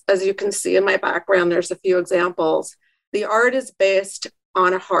Hearts, as you can see in my background, there's a few examples. The art is based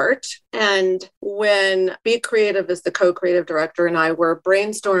on a heart. And when Be Creative is the co-creative director and I were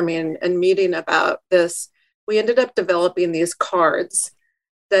brainstorming and meeting about this, we ended up developing these cards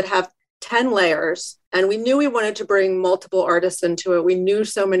that have 10 layers. And we knew we wanted to bring multiple artists into it. We knew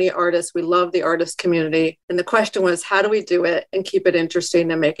so many artists. We love the artist community. And the question was, how do we do it and keep it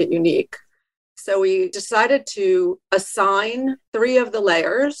interesting and make it unique? So we decided to assign 3 of the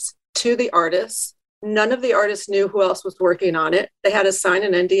layers to the artists. None of the artists knew who else was working on it. They had to sign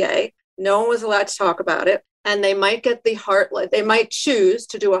an NDA. No one was allowed to talk about it. And they might get the heart, they might choose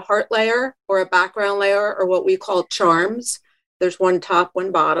to do a heart layer or a background layer or what we call charms. There's one top,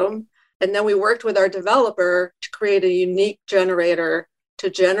 one bottom. And then we worked with our developer to create a unique generator to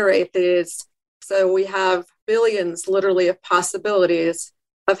generate these. So we have billions, literally, of possibilities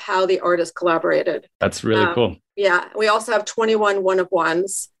of how the artists collaborated. That's really cool. Yeah. We also have 21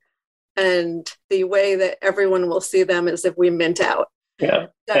 one-of-ones. And the way that everyone will see them is if we mint out. Yeah.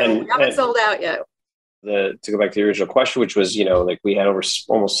 So we haven't sold out yet. To go back to the original question, which was, like we had over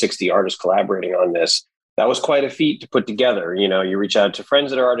almost 60 artists collaborating on this. That was quite a feat to put together. You reach out to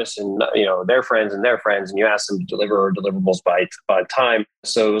friends that are artists and, their friends, and you ask them to deliver deliverables by time.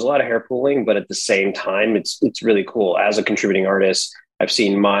 So it was a lot of hair pulling, but at the same time, it's really cool. As a contributing artist, I've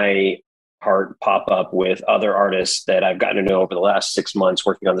seen my heart pop up with other artists that I've gotten to know over the last 6 months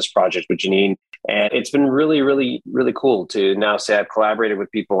working on this project with Jeannine. And it's been really, really, really cool to now say I've collaborated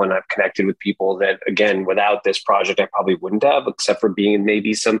with people and I've connected with people that, again, without this project, I probably wouldn't have, except for being in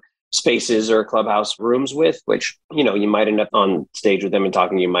maybe some spaces or clubhouse rooms with, which, you might end up on stage with them and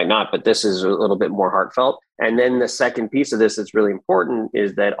talking, you might not, but this is a little bit more heartfelt. And then the second piece of this that's really important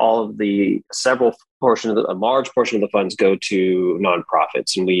is that all of the a large portion of the funds go to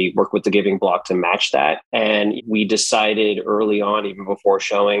nonprofits. And we work with the Giving Block to match that. And we decided early on, even before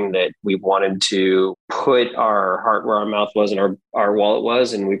showing, that we wanted to put our heart where our mouth was and our wallet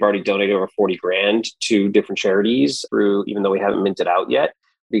was. And we've already donated over 40 grand to different charities through, even though we haven't minted out yet.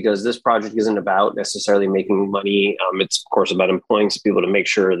 Because this project isn't about necessarily making money. It's, of course, about employing some people to make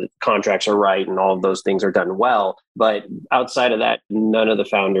sure that contracts are right and all of those things are done well. But outside of that, none of the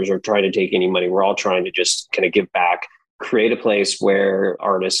founders are trying to take any money. We're all trying to just kind of give back, create a place where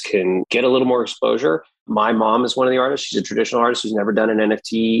artists can get a little more exposure. My mom is one of the artists. She's a traditional artist who's never done an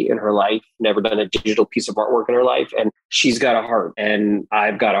NFT in her life, never done a digital piece of artwork in her life. And she's got a heart and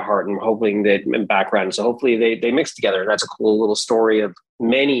I've got a heart, and hoping that in background. So hopefully they mix together. And that's a cool little story of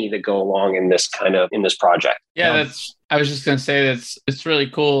many that go along in this project. Yeah, I was just going to say it's really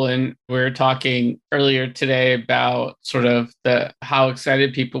cool. And we were talking earlier today about sort of how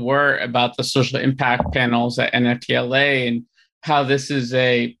excited people were about the social impact panels at NFTLA, and how this is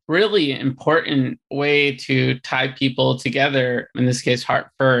a really important way to tie people together, in this case, Heart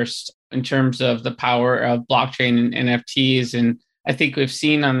First, in terms of the power of blockchain and NFTs. And I think we've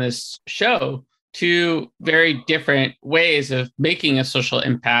seen on this show two very different ways of making a social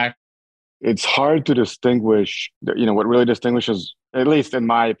impact. It's hard to distinguish, what really distinguishes, at least in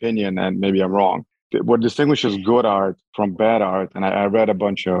my opinion, and maybe I'm wrong, what distinguishes good art from bad art. And I read a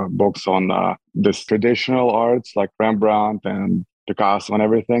bunch of books on this traditional arts like Rembrandt and Picasso and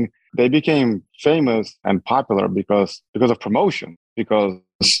everything. They became famous and popular because of promotion, because,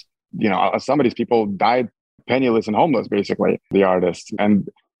 some of these people died penniless and homeless, basically, the artists. And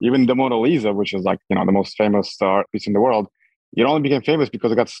even the Mona Lisa, which is the most famous art piece in the world, it only became famous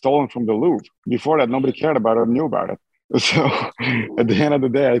because it got stolen from the Louvre. Before that, nobody cared about it or knew about it. So at the end of the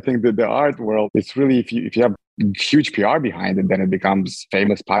day, I think that the art world, it's really, if you have huge PR behind it, then it becomes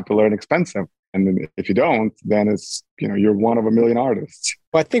famous, popular, and expensive. And then if you don't, then it's, you're one of a million artists.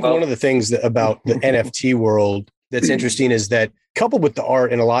 Well, I think one of the things about the NFT world that's interesting is that, coupled with the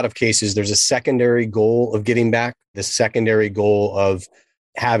art, in a lot of cases, there's a secondary goal of giving back, the secondary goal of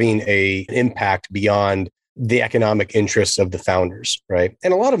having an impact beyond the economic interests of the founders, right?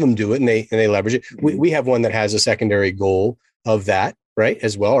 And a lot of them do it and they leverage it. We have one that has a secondary goal of that, right?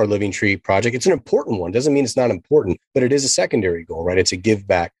 As well, our Living Tree project. It's an important one. Doesn't mean it's not important, but it is a secondary goal, right? It's a give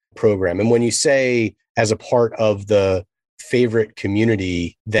back program. And when you say, as a part of the favorite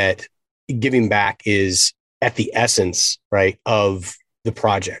community, that giving back is at the essence, right, of the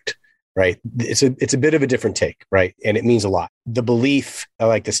project, right? It's a bit of a different take, right? And it means a lot. The belief, I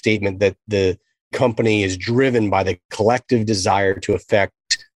like the statement that the company is driven by the collective desire to affect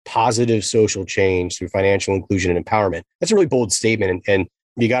positive social change through financial inclusion and empowerment. That's a really bold statement. And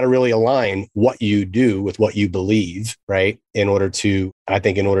you got to really align what you do with what you believe, right? In order to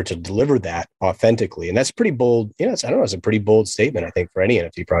deliver that authentically. And that's pretty bold. It's a pretty bold statement, I think, for any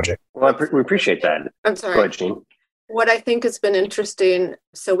NFT project. Well, we appreciate that. I'm sorry. Go ahead, Jeannine. What I think has been interesting,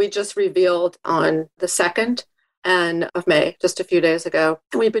 so we just revealed on the 2nd of May, just a few days ago.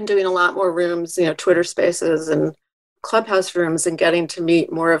 We've been doing a lot more rooms, Twitter spaces and clubhouse rooms, and getting to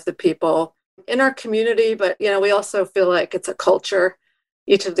meet more of the people in our community. But, we also feel like it's a culture.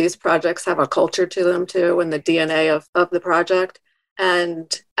 Each of these projects have a culture to them too, and the DNA of the project.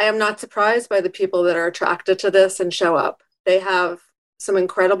 And I am not surprised by the people that are attracted to this and show up. They have some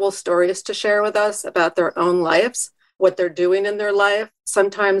incredible stories to share with us about their own lives, what they're doing in their life,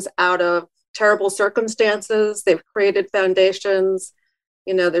 sometimes out of terrible circumstances. They've created foundations.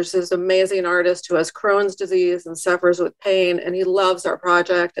 There's this amazing artist who has Crohn's disease and suffers with pain, and he loves our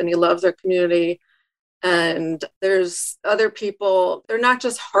project and he loves our community. And there's other people, they're not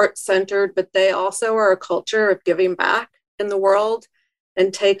just heart-centered, but they also are a culture of giving back in the world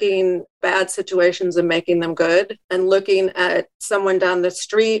and taking bad situations and making them good, and looking at someone down the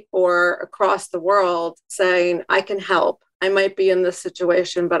street or across the world saying, I can help. I might be in this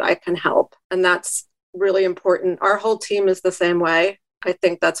situation, but I can help. And that's really important. Our whole team is the same way. I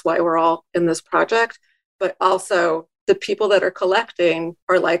think that's why we're all in this project, but also the people that are collecting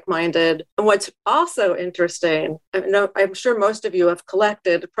are like-minded. And what's also interesting, I'm sure most of you have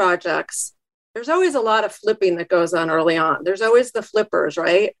collected projects there's always a lot of flipping that goes on early on. There's always the flippers,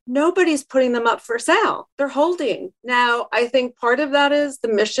 right? Nobody's putting them up for sale. They're holding. Now, I think part of that is the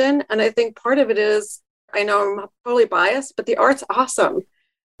mission. And I think part of it is, I know I'm totally biased, but the art's awesome.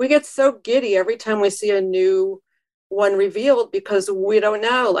 We get so giddy every time we see a new one revealed because we don't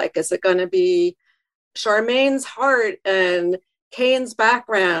know, like, is it going to be Charmaine's heart and Kane's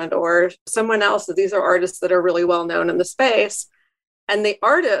background or someone else? These are artists that are really well known in the space. And the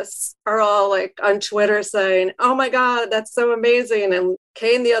artists are all like on Twitter saying, oh my God, that's so amazing. And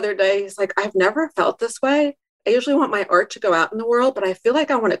Kane the other day, he's like, I've never felt this way. I usually want my art to go out in the world, but I feel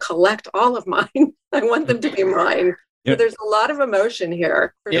like I want to collect all of mine. I want them to be mine. So there's a lot of emotion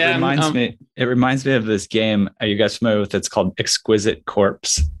here. Yeah, it reminds me of this game. Are you guys familiar with it? It's called Exquisite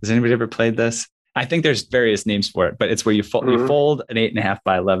Corpse. Has anybody ever played this? I think there's various names for it, but it's where you fold an 8.5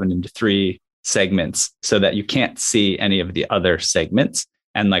 by 11 into 3 segments so that you can't see any of the other segments.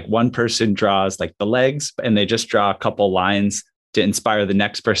 And like one person draws like the legs and they just draw a couple lines to inspire the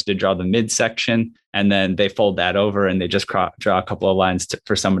next person to draw the midsection. And then they fold that over and they just draw a couple of lines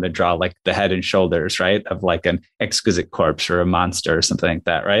for someone to draw like the head and shoulders, right? Of like an exquisite corpse or a monster or something like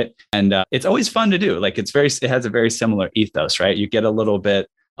that, right? And it's always fun to do. Like it has a very similar ethos, right? You get a little bit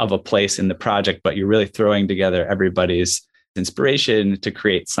of a place in the project, but you're really throwing together everybody's inspiration to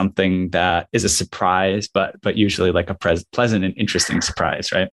create something that is a surprise, but usually like a pleasant and interesting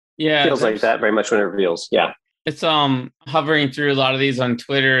surprise, right? Yeah, feels like that very much when it reveals. Yeah, it's hovering through a lot of these on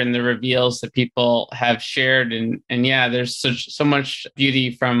Twitter and the reveals that people have shared, and yeah, there's so much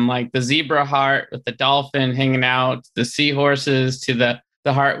beauty from like the zebra heart with the dolphin hanging out, the seahorses to the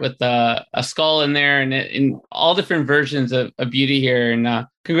heart with a skull in there, and in all different versions of beauty here. And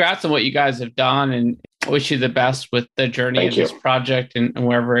congrats on what you guys have done, and I wish you the best with the journey of this project and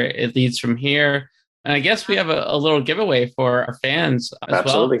wherever it leads from here. And I guess we have a little giveaway for our fans as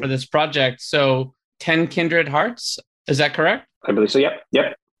well for this project. So 10 Kindred Hearts, is that correct? I believe so. Yep.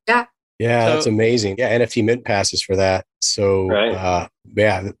 Yeah. Yeah, that's amazing. Yeah, NFT mint passes for that. So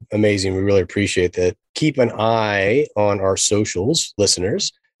yeah, amazing. We really appreciate that. Keep an eye on our socials,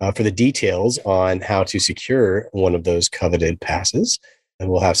 listeners, for the details on how to secure one of those coveted passes. And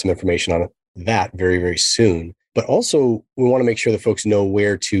we'll have some information on that very, very soon. But also, we want to make sure that folks know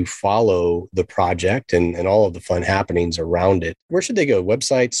where to follow the project and all of the fun happenings around it. Where should they go?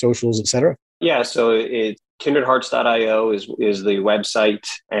 Website, socials, etc.? Yeah, so it's kindredhearts.io is the website.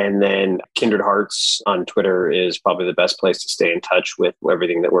 And then Kindred Hearts on Twitter is probably the best place to stay in touch with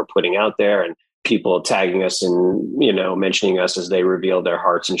everything that we're putting out there. And people tagging us and, mentioning us as they reveal their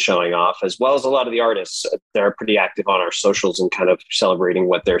hearts and showing off, as well as a lot of the artists. They're pretty active on our socials and kind of celebrating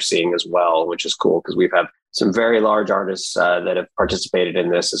what they're seeing as well, which is cool because we've had some very large artists that have participated in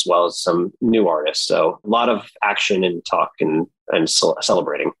this, as well as some new artists. So a lot of action and talk and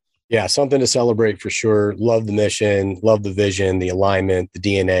celebrating. Yeah, something to celebrate for sure. Love the mission, love the vision, the alignment, the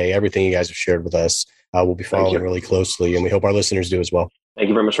DNA, everything you guys have shared with us. We'll be following really closely, and we hope our listeners do as well. Thank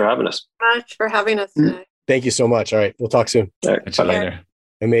you very much for having us. Much for having us today. Thank you so much. All right, we'll talk soon. All right, bye later.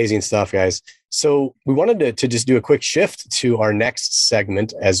 Amazing stuff, guys. So we wanted to just do a quick shift to our next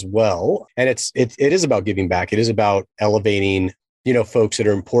segment as well. And it is about giving back. It is about elevating, folks that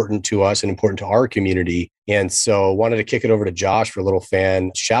are important to us and important to our community. And so wanted to kick it over to Josh for a little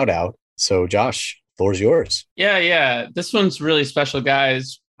fan shout out. So Josh, the floor is yours. Yeah. This one's really special,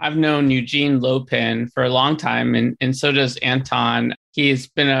 guys. I've known Eugene Lopin for a long time, and so does Anton. He's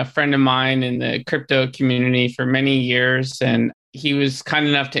been a friend of mine in the crypto community for many years, and he was kind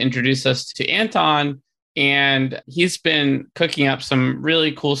enough to introduce us to Anton, and he's been cooking up some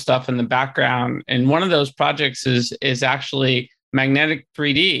really cool stuff in the background. And one of those projects is actually Magnetic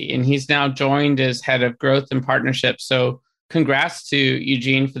 3D, and he's now joined as head of growth and partnerships. So congrats to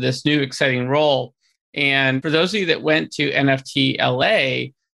Eugene for this new exciting role. And for those of you that went to NFT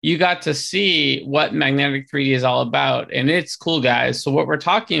LA, you got to see what Magnetic 3D is all about. And it's cool, guys. So what we're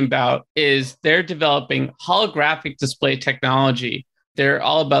talking about is they're developing holographic display technology. They're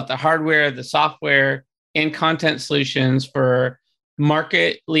all about the hardware, the software, and content solutions for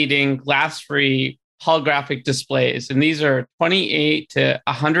market-leading glass-free holographic displays. And these are 28 to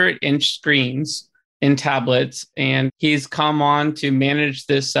 100-inch screens in tablets. And he's come on to manage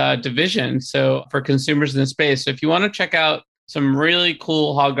this division so for consumers in the space. So if you want to check out some really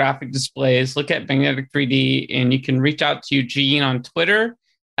cool holographic displays, look at Magnetic 3D, and you can reach out to Eugene on Twitter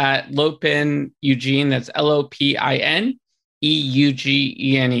at Lopin Eugene. That's LOPIN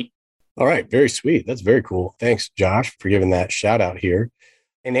EUGENE. All right. Very sweet. That's very cool. Thanks, Josh, for giving that shout out here.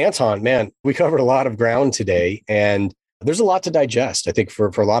 And Anton, man, we covered a lot of ground today, and There's a lot to digest. I think for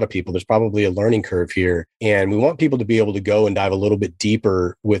a lot of people, there's probably a learning curve here. And we want people to be able to go and dive a little bit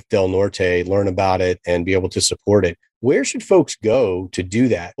deeper with DelNorte, learn about it, and be able to support it. Where should folks go to do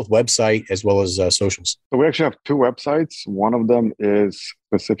that, both website as well as socials? So we actually have two websites. One of them is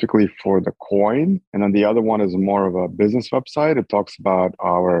specifically for the coin, and then the other one is more of a business website. It talks about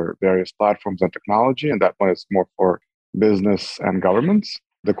our various platforms and technology, and that one is more for business and governments.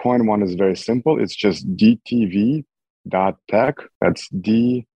 The coin one is very simple. It's just dtv.tech. That's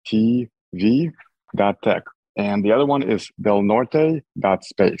dtv.tech. And the other one is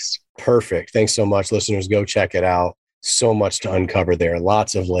DelNorte.space. Perfect. Thanks so much, listeners. Go check it out. So much to uncover there.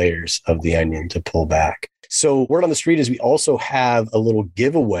 Lots of layers of the onion to pull back. So word on the street is we also have a little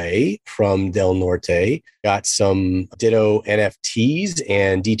giveaway from DelNorte. Got some Ditto NFTs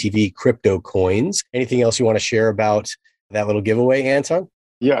and DTV crypto coins. Anything else you want to share about that little giveaway, Anton?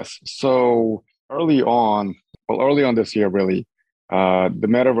 Yes. So early on this year, really, the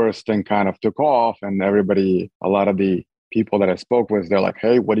metaverse thing kind of took off, and a lot of the people that I spoke with, they're like,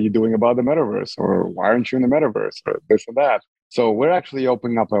 hey, what are you doing about the metaverse? Or why aren't you in the metaverse? Or this and that. So we're actually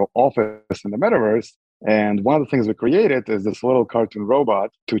opening up an office in the metaverse. And one of the things we created is this little cartoon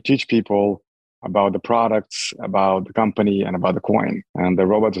robot to teach people about the products, about the company, and about the coin. And the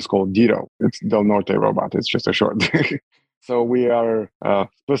robot is called Ditto. It's DelNorte robot. It's just a short. So we are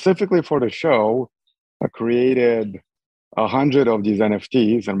specifically for the show created 100 of these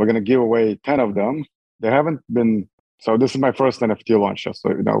NFTs, and we're going to give away 10 of them. They haven't been. So this is my first NFT launch, just so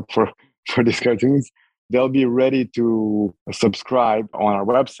you know, for these cartoons. They'll be ready to subscribe on our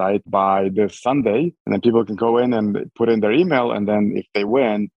website by this Sunday. And then people can go in and put in their email. And then if they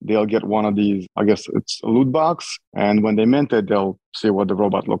win, they'll get one of these, I guess it's a loot box. And when they mint it, they'll see what the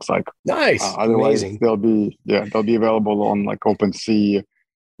robot looks like. Nice. Otherwise, Amazing. they'll be available on like OpenSea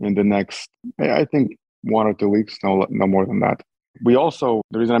in the next, I think, 1 or 2 weeks, no more than that. We also,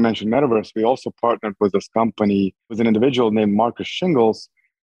 the reason I mentioned Metaverse, we also partnered with this company, with an individual named Marcus Shingles,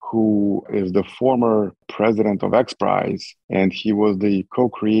 who is the former president of XPRIZE, and he was the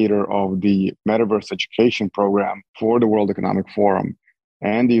co-creator of the Metaverse education program for the World Economic Forum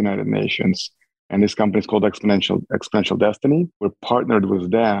and the United Nations. And this company is called Exponential Destiny. We're partnered with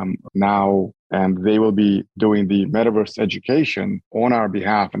them now, and they will be doing the Metaverse education on our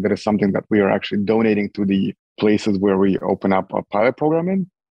behalf. And that is something that we are actually donating to the places where we open up a pilot program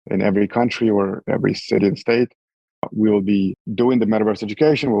in every country or every city and state. We will be doing the Metaverse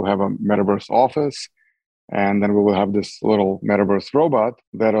education. We'll have a Metaverse office, and then we will have this little Metaverse robot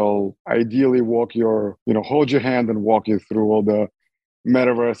that'll ideally hold your hand and walk you through all the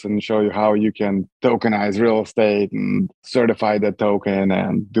Metaverse and show you how you can tokenize real estate and certify the token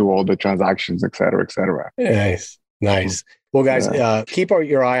and do all the transactions, et cetera, et cetera. Nice. Well, guys, keep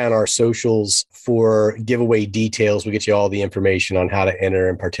your eye on our socials for giveaway details. We'll get you all the information on how to enter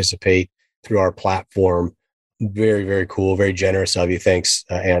and participate through our platform. Very, very cool. Very generous of you. Thanks,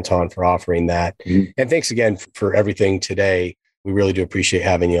 Anton, for offering that. Mm-hmm. And thanks again for everything today. We really do appreciate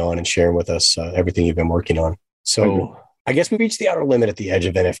having you on and sharing with us everything you've been working on. So I guess we reached the outer limit at the edge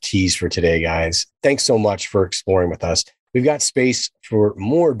of NFTs for today, guys. Thanks so much for exploring with us. We've got space for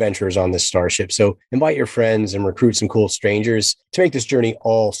more adventures on this starship. So invite your friends and recruit some cool strangers to make this journey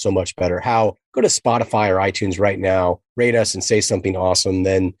all so much better. How? Go to Spotify or iTunes right now, rate us and say something awesome.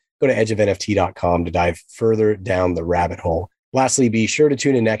 Then go to edgeofnft.com to dive further down the rabbit hole. Lastly, be sure to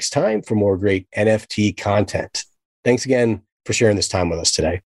tune in next time for more great NFT content. Thanks again for sharing this time with us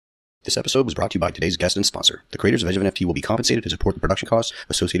today. This episode was brought to you by today's guest and sponsor. The creators of Edge of NFT will be compensated to support the production costs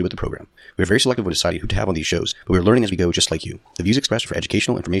associated with the program. We are very selective when deciding who to have on these shows, but we are learning as we go just like you. The views expressed are for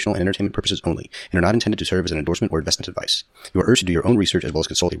educational, informational, and entertainment purposes only, and are not intended to serve as an endorsement or investment advice. You are urged to do your own research as well as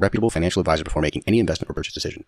consult a reputable financial advisor before making any investment or purchase decision.